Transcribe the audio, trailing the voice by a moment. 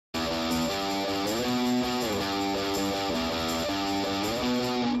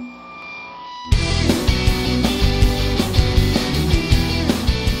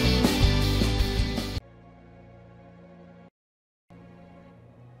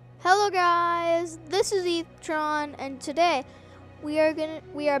Hello guys, this is Eth Tron, and today we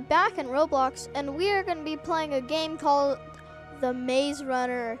are back in Roblox, and we are gonna be playing a game called the Maze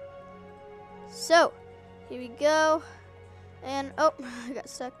Runner. So here we go, and oh, I got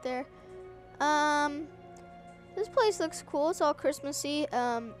stuck there. This place looks cool. It's all Christmassy.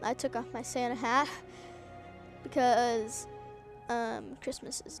 I took off my Santa hat because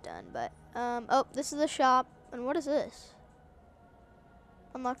Christmas is done. But oh, this is the shop, and what is this?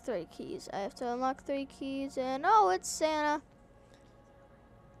 Unlock 3 keys. I have to unlock 3 keys, and oh, it's Santa.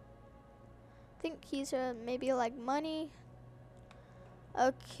 I think keys are maybe like money.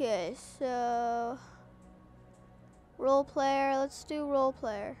 Okay, so role player. Let's do role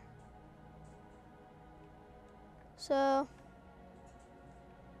player. So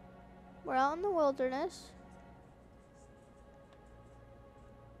we're out in the wilderness.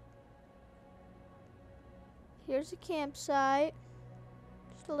 Here's a campsite.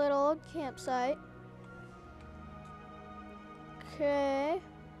 Just a little old campsite. Okay.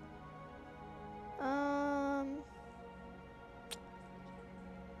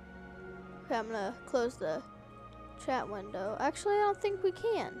 Okay, I'm gonna close the chat window. Actually, I don't think we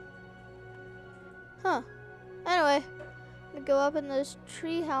can. Huh. Anyway, I'm gonna go up in this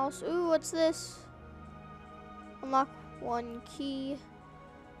tree house. Ooh, what's this? Unlock 1 key.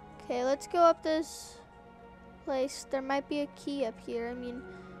 Okay, let's go up this place. There might be a key up here. I mean,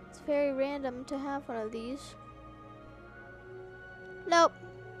 it's very random to have one of these. Nope,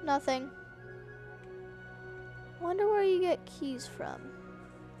 nothing. Wonder where you get keys from.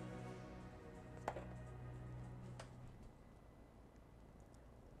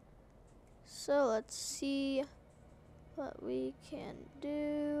 So let's see what we can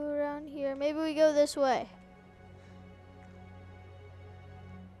do around here. Maybe we go this way.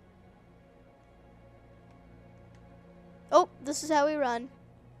 Oh, this is how we run.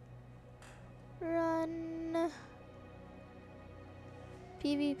 Run.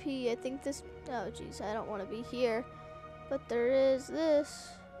 PvP, I think this, oh geez, I don't want to be here. But there is this.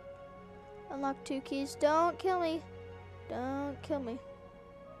 Unlock 2 keys. Don't kill me. Don't kill me.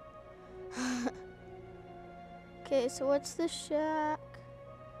 Okay, so what's the shack?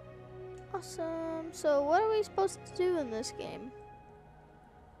 Awesome. So what are we supposed to do in this game?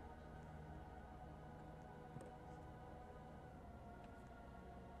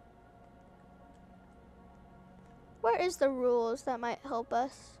 Where is the rules that might help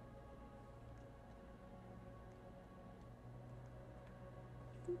us?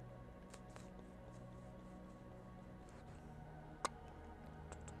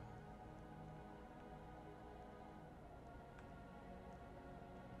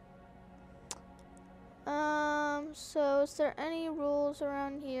 So is there any rules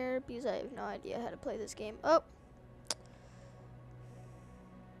around here? Because I have no idea how to play this game. Oh.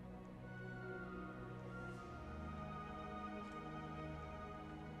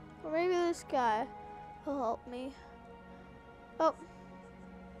 Or maybe this guy will help me. Oh.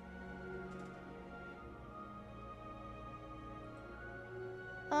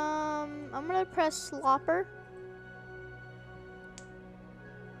 I'm gonna press slopper.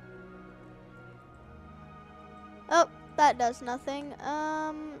 Oh, that does nothing.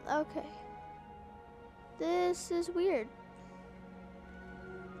 Okay. This is weird.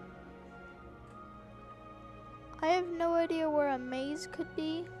 I have no idea where a maze could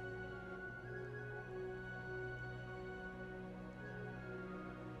be.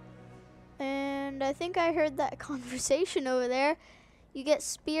 And I think I heard that conversation over there. You get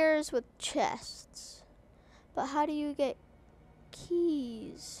spears with chests. But how do you get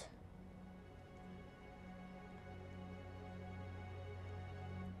keys?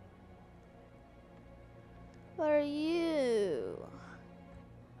 What are you?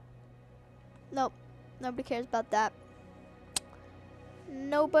 Nope. Nobody cares about that.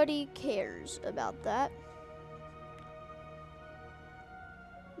 Nobody cares about that.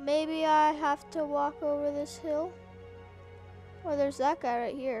 Maybe I have to walk over this hill. Oh, there's that guy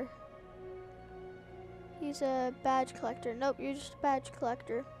right here. He's a badge collector. Nope, you're just a badge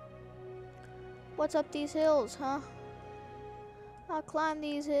collector. What's up these hills, huh? I'll climb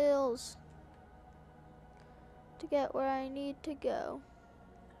these hills to get where I need to go.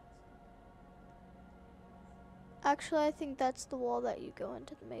 Actually, I think that's the wall that you go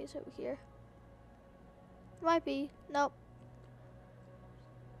into the maze over here. Might be. Nope.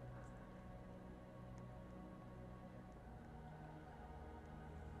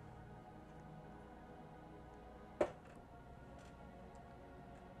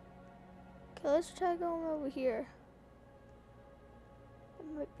 Okay, let's try going over here.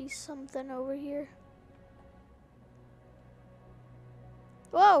 There might be something over here.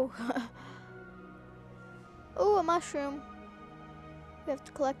 Whoa! Oh, a mushroom. We have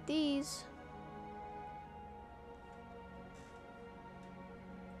to collect these.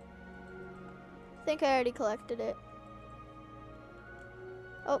 I think I already collected it.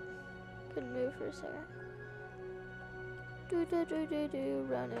 Oh, couldn't move for a second. Do do do do do,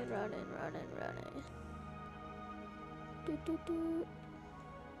 running, running, running, running. Do do do.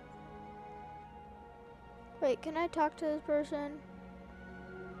 Wait, can I talk to this person?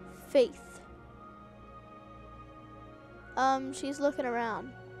 Faith. She's looking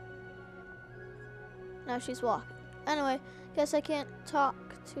around. Now she's walking. Anyway, guess I can't talk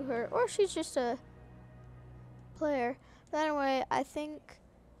to her, or she's just a player. But anyway, I think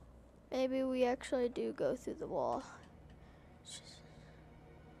maybe we actually do go through the wall.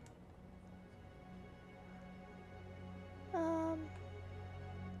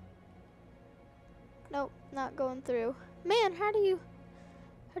 Nope, not going through. Man, how do you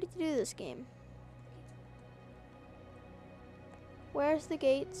do this game? Where's the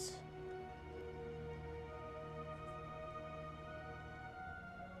gates?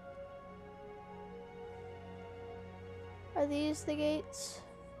 Are these the gates?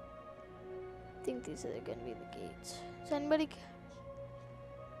 I think these are gonna be the gates. Does anybody?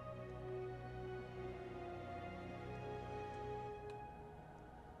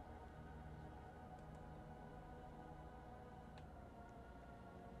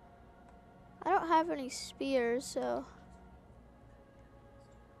 I don't have any spears, so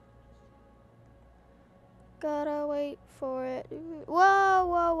gotta wait for it. Whoa,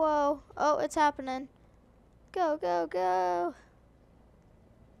 whoa, whoa. Oh, it's happening. Go, go, go.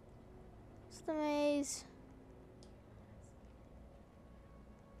 It's the maze.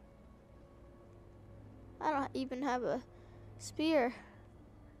 I don't even have a spear.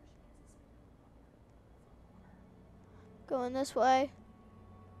 Going this way.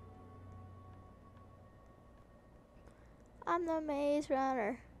 I'm the maze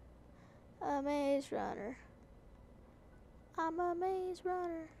runner. A maze runner. I'm a maze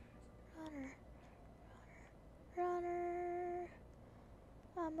runner. Runner. Runner.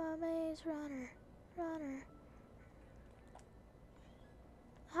 I'm a maze runner. Runner.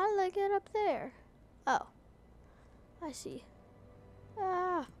 How did I get up there? Oh. I see.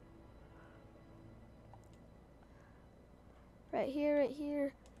 Ah. Right here, right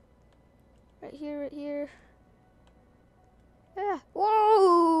here. Right here, right here. Ah.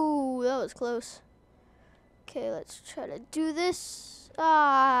 Whoa! That was close. Okay, let's try to do this.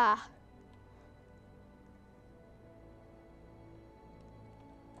 Ah.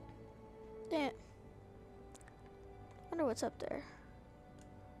 Damn. Wonder what's up there.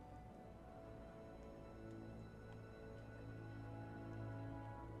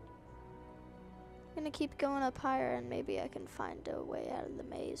 I'm gonna keep going up higher and maybe I can find a way out of the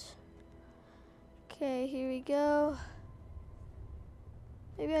maze. Okay, here we go.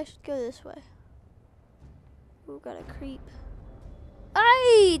 Maybe I should go this way. Ooh, got a creep.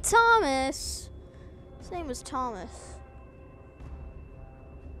 Hey, Thomas! His name was Thomas.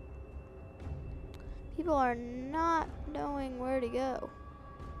 People are not knowing where to go.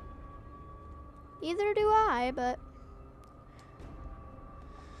 Neither do I, but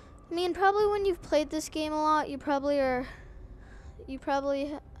I mean, probably when you've played this game a lot, you probably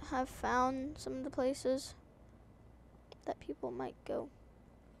have found some of the places that people might go.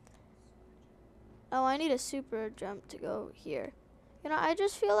 Oh, I need a super jump to go here. You know, I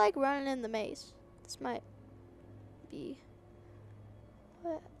just feel like running in the maze. This might be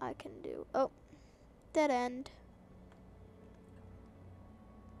what I can do. Oh, dead end.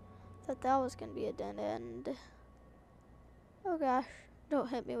 Thought that was gonna be a dead end. Oh gosh,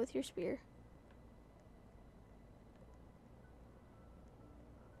 don't hit me with your spear.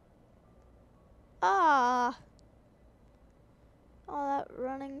 Ah! All that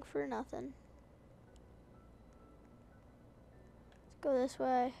running for nothing. Go this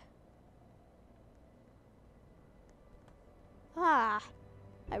way. Ah!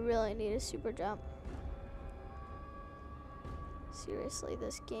 I really need a super jump. Seriously,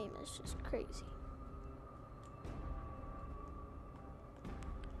 this game is just crazy.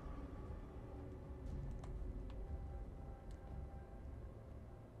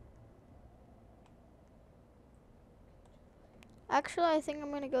 Actually, I think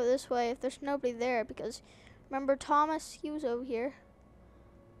I'm gonna go this way if there's nobody there, because remember Thomas, he was over here.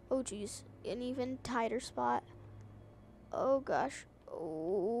 Oh geez, an even tighter spot. Oh gosh.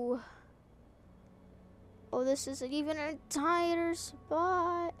 Oh. Oh, this is even a tighter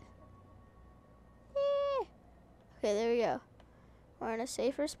spot. Eh. Okay, there we go. We're in a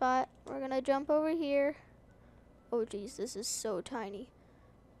safer spot. We're gonna jump over here. Oh geez, this is so tiny.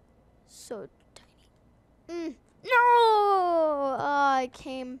 So tiny. No! Oh, I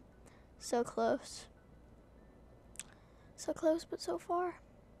came so close. So close, but so far.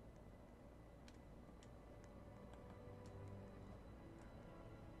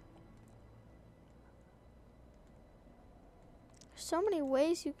 There's so many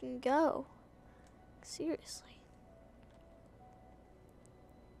ways you can go. Seriously.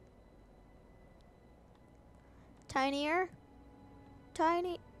 Tinier.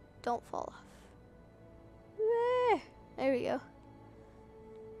 Tiny. Don't fall off. There we go.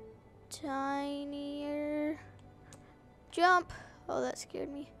 Tinier. Jump. Oh, that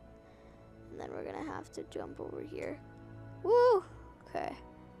scared me. And then we're gonna have to jump over here. Woo! Okay.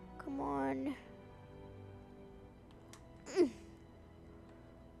 Come on.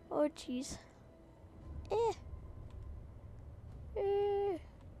 Oh, jeez.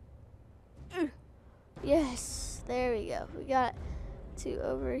 Yes, there we go. We got to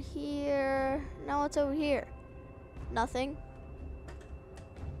over here. Now what's over here? Nothing.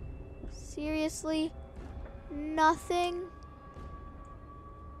 Seriously? Nothing?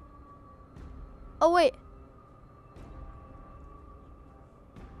 Oh, wait.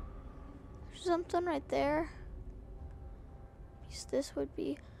 There's something right there. This would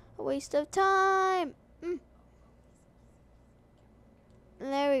be a waste of time.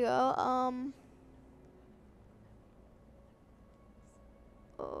 There we go.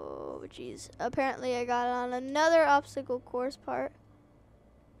 Oh, jeez. Apparently I got on another obstacle course part.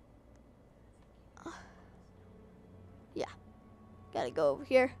 Yeah. Gotta go over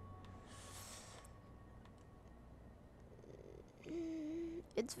here.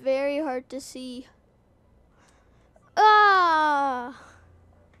 It's very hard to see. Ah!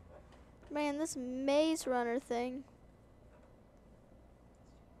 Man, this maze runner thing.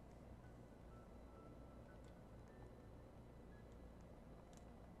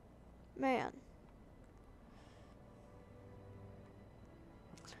 Man.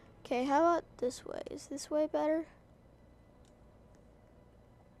 Okay, how about this way? Is this way better?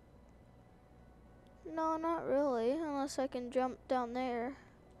 No, not really, unless I can jump down there.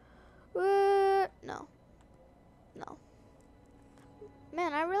 No. No.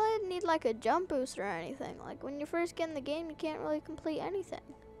 Man, I really need like a jump boost or anything. Like when you first get in the game, you can't really complete anything.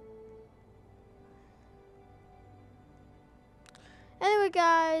 Anyway,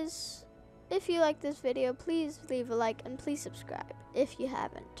 guys, if you like this video, please leave a like and please subscribe if you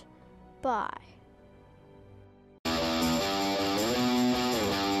haven't. Bye.